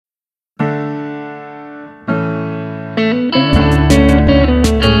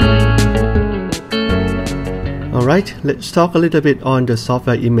Alright, let's talk a little bit on the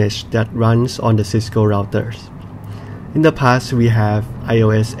software image that runs on the Cisco routers. In the past, we have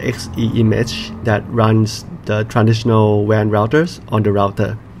iOS XE image that runs the traditional WAN routers on the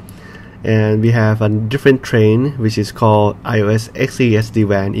router. And we have a different train which is called iOS XE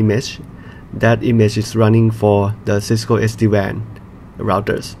SD-WAN image. That image is running for the Cisco SD-WAN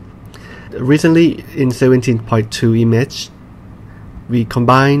routers. Recently in 17.2 image, we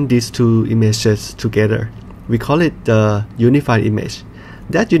combine these two images together. We call it the unified image.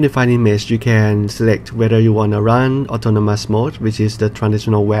 That unified image, you can select whether you want to run autonomous mode, which is the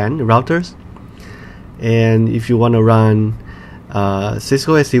traditional WAN routers. And if you want to run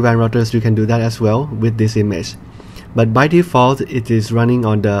Cisco SD-WAN routers, you can do that as well with this image. But by default, it is running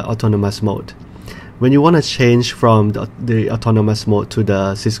on the autonomous mode. When you want to change from the autonomous mode to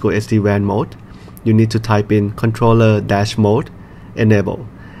the Cisco SD-WAN mode, you need to type in controller-mode enable.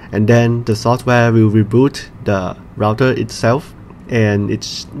 And then the software will reboot the router itself, and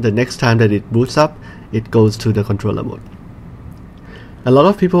the next time that it boots up, it goes to the controller mode. A lot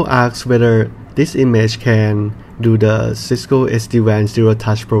of people ask whether this image can do the Cisco SD-WAN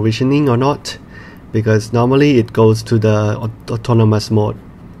zero-touch provisioning or not, because normally it goes to the autonomous mode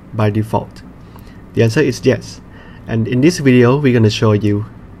by default. The answer is yes, and in this video we're going to show you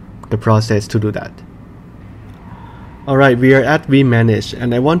the process to do that. Alright, we are at vManage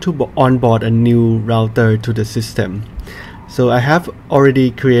and I want to onboard a new router to the system. So I have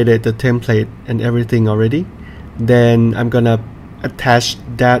already created the template and everything already. Then I'm gonna attach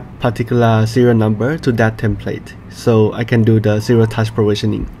that particular serial number to that template so I can do the zero touch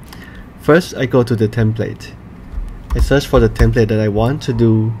provisioning. First, I go to the template. I search for the template that I want to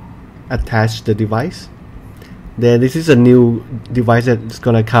do attach the device. Then this is a new device that's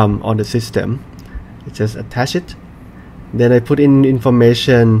gonna come on the system. I just attach it. Then I put in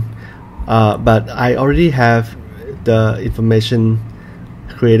information, but I already have the information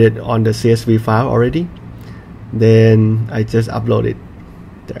created on the CSV file already. Then I just upload it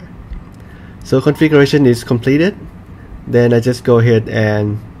there. So configuration is completed. Then I just go ahead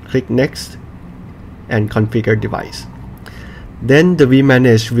and click next and configure device. Then the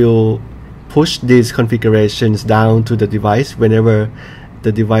vManage will push these configurations down to the device whenever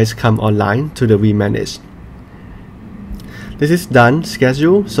the device come online to the vManage. This is done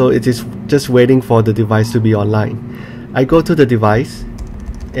schedule, so it is just waiting for the device to be online. I go to the device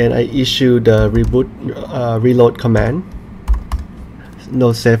and I issue the reboot reload command.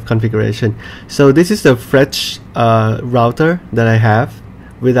 No save configuration. So this is the fresh router that I have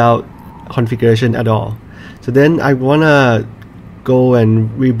without configuration at all. So then I wanna go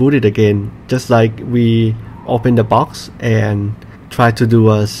and reboot it again, just like we open the box and try to do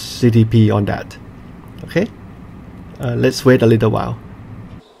a ZTP on that. Okay. Let's wait a little while.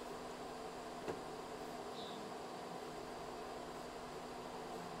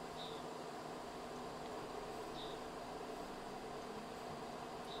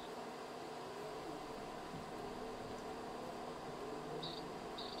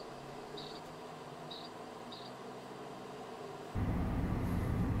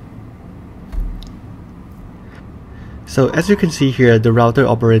 So as you can see here, the router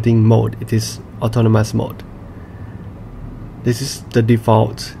operating mode, it is autonomous mode. This is the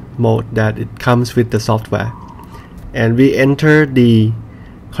default mode that it comes with the software. And we enter the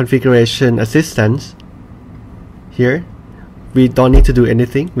configuration assistance here. We don't need to do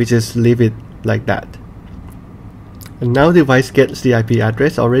anything, we just leave it like that. And now the device gets the IP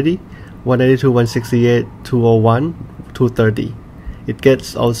address already, 192.168.201.230. It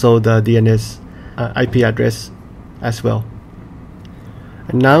gets also the DNS IP address as well.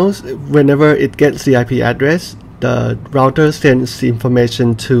 And now whenever it gets the IP address, the router sends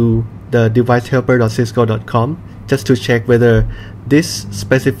information to the devicehelper.cisco.com just to check whether this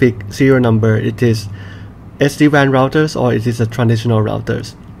specific serial number it is SD-WAN routers or it is a traditional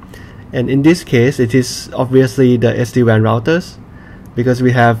routers. And in this case, it is obviously the SD-WAN routers because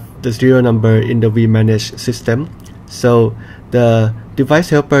we have the serial number in the vManage system. So the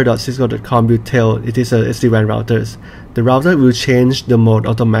devicehelper.cisco.com will tell it is a SD-WAN routers. The router will change the mode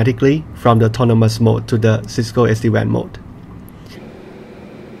automatically from the autonomous mode to the Cisco SD-WAN mode.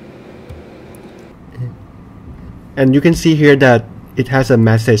 And you can see here that it has a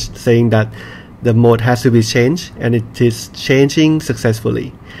message saying that the mode has to be changed, and it is changing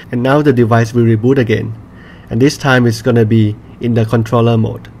successfully. And now the device will reboot again, and this time it's going to be in the controller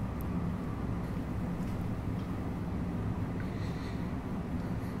mode.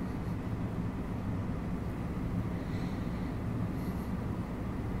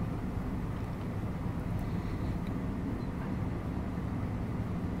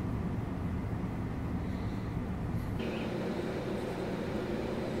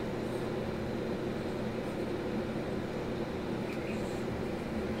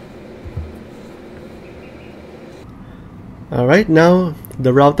 Alright, now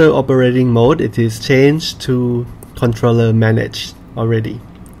the router operating mode, it is changed to controller managed already.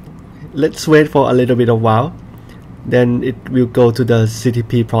 Let's wait for a little bit of while, then it will go to the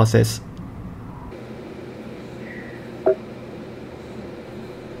ZTP process.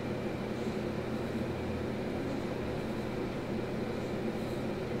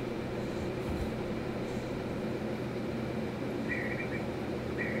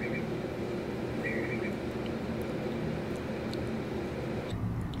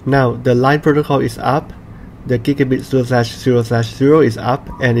 Now the line protocol is up, the gigabit 0/0/0 is up,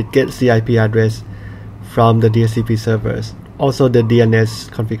 and it gets the IP address from the DHCP servers, also the DNS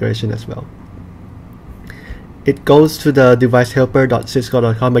configuration as well. It goes to the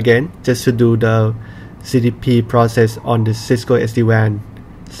devicehelper.cisco.com again just to do the ZTP process on the Cisco SD-WAN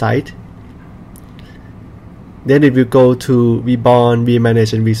site. Then it will go to vBond,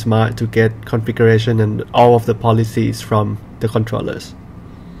 vManage, and vSmart to get configuration and all of the policies from the controllers.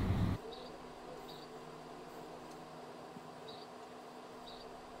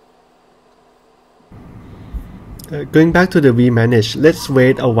 Going back to the vManage, let's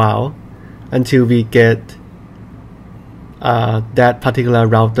wait a while until we get that particular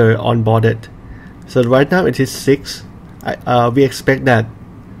router onboarded. So right now it is 6. We expect that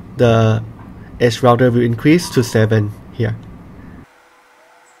the edge router will increase to 7 here.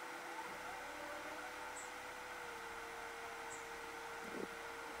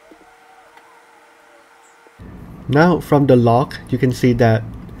 Now from the log, you can see that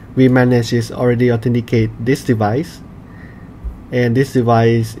vManage is already authenticate this device, and this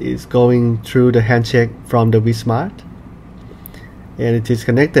device is going through the handshake from the vSmart, and it is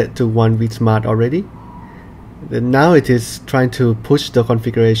connected to one vSmart already. Then now it is trying to push the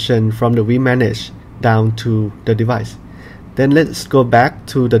configuration from the vManage down to the device. Then let's go back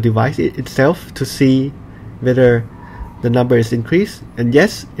to the device itself to see whether the number is increased, and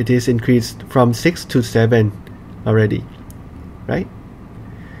yes, it is increased from 6 to 7 already, right?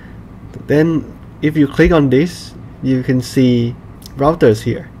 Then if you click on this, you can see routers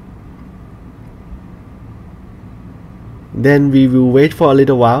here. Then we will wait for a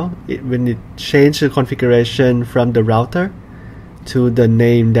little while when it changes the configuration from the router to the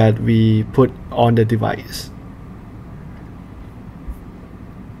name that we put on the device.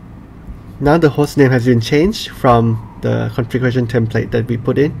 Now the host name has been changed from the configuration template that we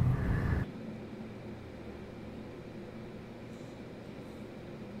put in.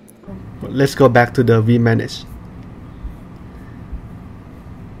 Let's go back to the vManage.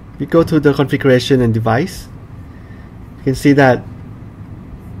 We go to the configuration and device. You can see that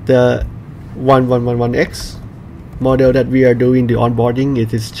the 1111X model that we are doing the onboarding,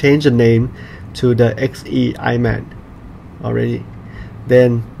 it is changed the name to the XE iMan already.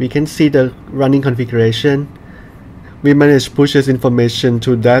 Then we can see the running configuration. vManage pushes information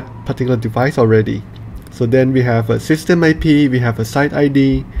to that particular device already. So then we have a system IP, we have a site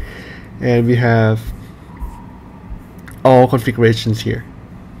ID, and we have all configurations here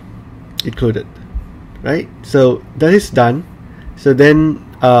included, right? So that is done. So then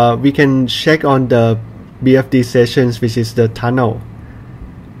we can check on the BFD sessions, which is the tunnel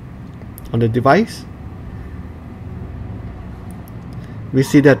on the device. We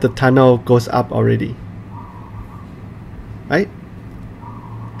see that the tunnel goes up already, right?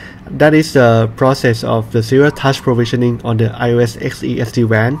 That is the process of the zero touch provisioning on the iOS XE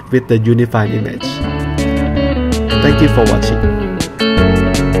SD-WAN with the unified image. Thank you for watching.